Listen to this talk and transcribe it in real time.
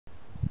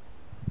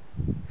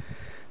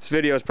This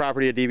video is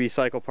property of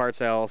dbcycleparts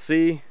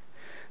LLC.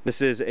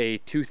 This is a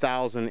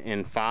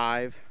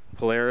 2005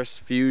 Polaris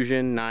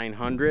Fusion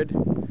 900.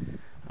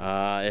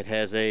 It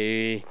has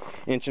a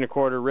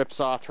 1.25"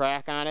 ripsaw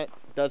track on it.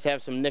 It does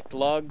have some nicked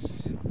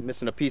lugs,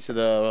 missing a piece of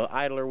the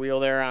idler wheel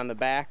there on the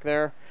back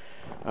there.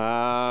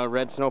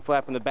 Red snow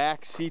flap in the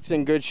back. Seat's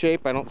in good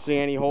shape. I don't see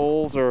any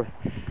holes or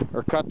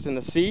cuts in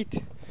the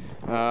seat.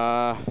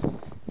 Has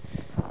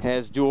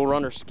dual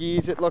runner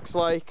skis, it looks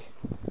like.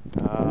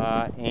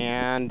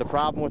 And the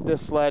problem with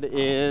this sled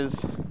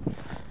is,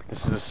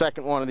 this is the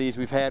second one of these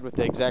we've had with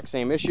the exact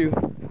same issue.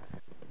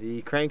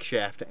 The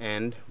crankshaft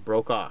end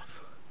broke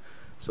off.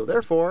 So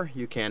therefore,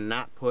 you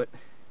cannot put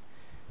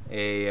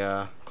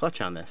a clutch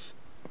on this.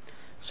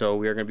 So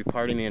we are going to be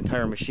parting the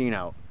entire machine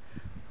out.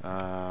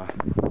 We're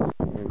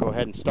going to go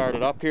ahead and start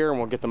it up here and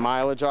we'll get the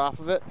mileage off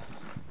of it.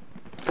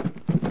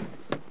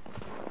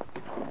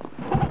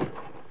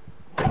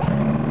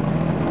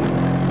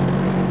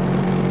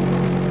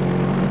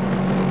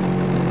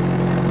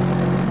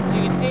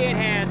 You can see it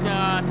has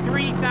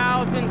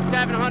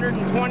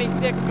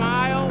 3,726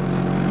 miles.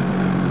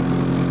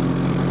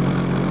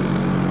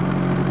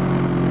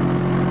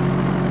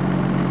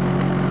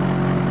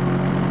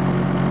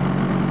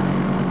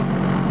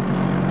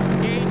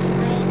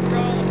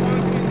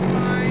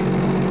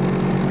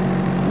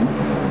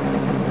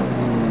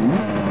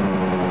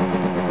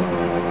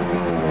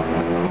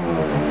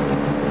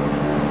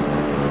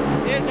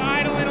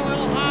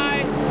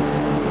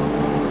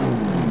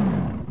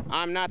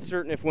 I'm not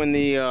certain if when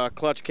the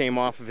clutch came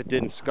off, if it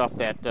didn't scuff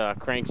that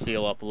crank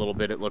seal up a little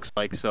bit, it looks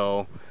like.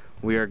 So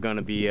we are going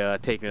to be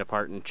taking it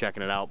apart and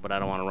checking it out, but I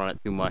don't want to run it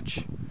too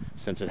much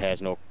since it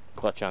has no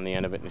clutch on the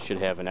end of it and it should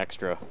have an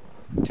extra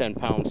 10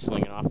 pounds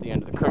slinging off the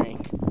end of the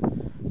crank.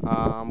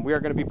 We are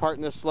going to be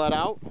parting this sled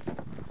out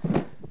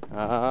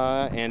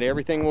and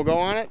everything will go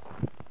on it.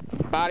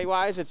 Body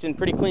wise, it's in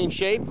pretty clean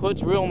shape.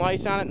 Hood's real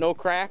nice on it, no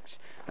cracks.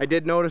 I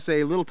did notice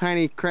a little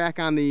tiny crack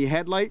on the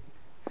headlight,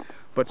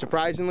 but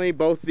surprisingly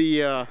both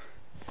the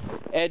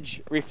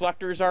edge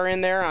reflectors are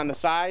in there on the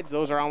sides.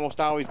 Those are almost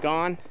always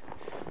gone,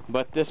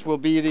 but this will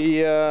be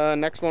the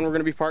next one we're going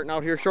to be parting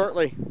out here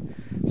shortly.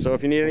 So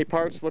if you need any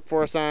parts, look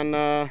for us on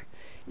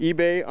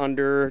eBay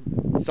under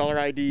seller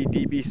ID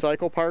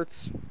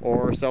dbcycleparts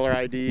or seller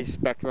ID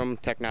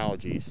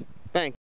spectrumtechnologies. Thanks.